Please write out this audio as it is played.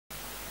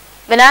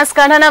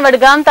બનાસકાંઠાના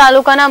વડગામ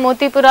તાલુકાના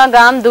મોતીપુરા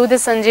ગામ દૂધ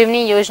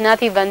સંજીવની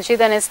યોજનાથી વંચિત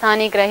અને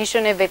સ્થાનિક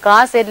રહીશોને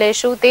વિકાસ એટલે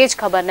શું તે જ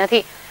ખબર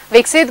નથી।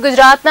 વિકસિત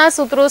ગુજરાતના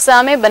સૂત્રો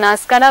સામે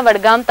બનાસકાંઠા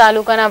વડગામ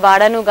તાલુકાના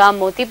વાડાનું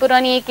ગામ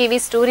મોતીપુરાની એક એવી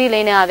સ્ટોરી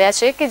લઈને આવ્યા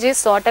છે કે જે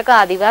 100%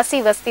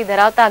 આદિવાસી વસ્તી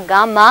ધરાવતા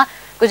ગામમાં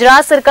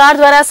ગુજરાત સરકાર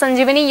દ્વારા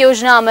સંજીવની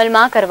યોજના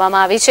અમલમાં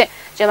કરવામાં આવી છે,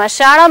 જેમાં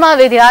શાળામાં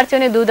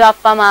વિદ્યાર્થીઓને દૂધ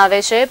આપવામાં આવે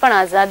છે। પણ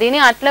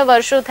આઝાદીને આટલા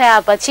વર્ષો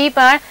થયા પછી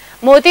પણ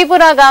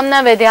મોતીપુરા ગામના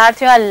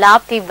વિદ્યાર્થીઓ આ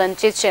લાભથી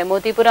વંચિત છે।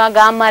 મોતીપુરા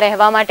ગામમાં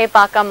રહેવા માટે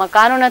પાકા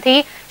મકાનો નથી,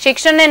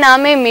 શિક્ષણને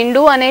નામે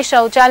મીંડું અને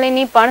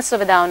શૌચાલયની પણ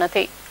સુવિધાઓ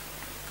નથી।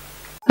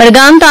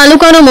 વડગામ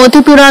તાલુકાનું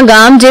મોતીપુરા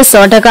ગામ જે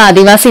 100%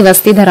 આદિવાસી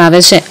વસ્તી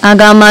ધરાવે છે, આ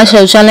ગામમાં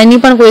શૌચાલયની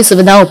પણ કોઈ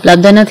સુવિધા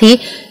ઉપલબ્ધ નથી,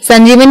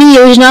 સંજીવની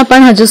યોજના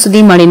પણ હજુ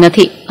સુધી મળી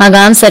નથી। આ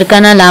ગામ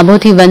સરકારના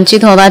લાભોથી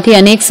વંચિત હોવાથી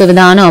અનેક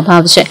સુવિધાઓનો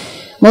અભાવ છે।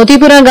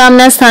 મોતીપુરા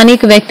ગામના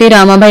સ્થાનિક વ્યક્તિ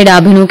રામાભાઈ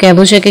ડાભીનું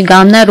કહેવું છે કે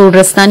ગામના રોડ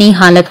રસ્તાની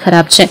હાલત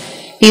ખરાબ છે,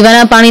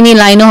 પીવાના પાણીની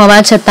લાઈનો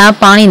હોવા છતાં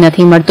પાણી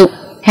નથી મળતું,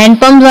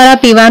 હેન્ડપંપ દ્વારા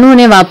પીવાનું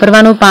અને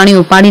વાપરવાનું પાણી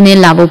ઉપાડીને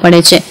લાવવું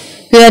પડે છે,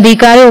 કોઈ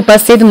અધિકારી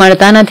ઉપસ્થિત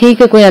મળતા નથી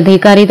કે કોઈ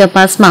અધિકારી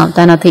તપાસમાં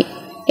આવતા નથી।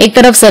 એક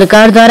તરફ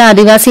સરકાર દ્વારા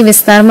આદિવાસી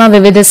વિસ્તારમાં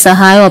વિવિધ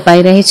સહાયો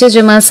અપાઈ રહી છે,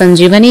 જેમાં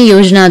સંજીવની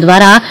યોજના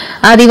દ્વારા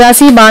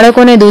આદિવાસી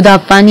બાળકોને દૂધ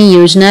આપવાની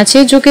યોજના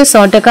છે। જો કે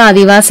 100%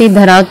 આદિવાસી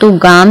ધરાવતું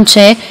ગામ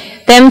છે,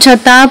 તેમ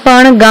છતાં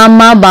પણ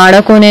ગામમાં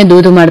બાળકોને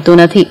દૂધ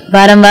મળતું નથી।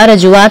 વારંવાર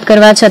રજૂઆત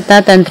કરવા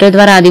છતાં તંત્ર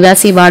દ્વારા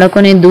આદિવાસી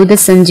બાળકોને દૂધ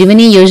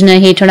સંજીવની યોજના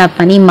હેઠળ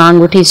આપવાની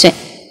માંગ ઉઠી છે।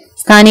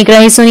 સ્થાનિક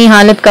રહીશોની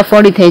હાલત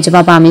કફોડી થઈ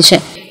જવા પામી છે,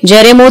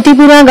 જ્યારે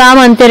મોતીપુરા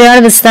ગામ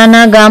અંતરિયાળ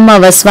વિસ્તારના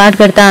ગામમાં વસવાટ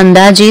કરતા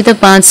અંદાજિત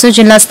 500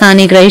 જેટલા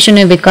સ્થાનિક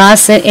રહીશોને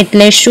વિકાસ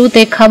એટલે શું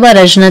તે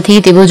ખબર જ નથી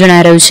તેવું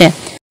જણાઈ રહ્યું છે।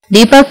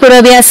 દીપક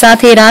પુરવિયા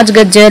સાથે રાજ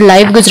ગજ્જર,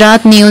 લાઈવ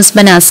ગુજરાત ન્યૂઝ,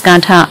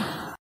 બનાસકાંઠા।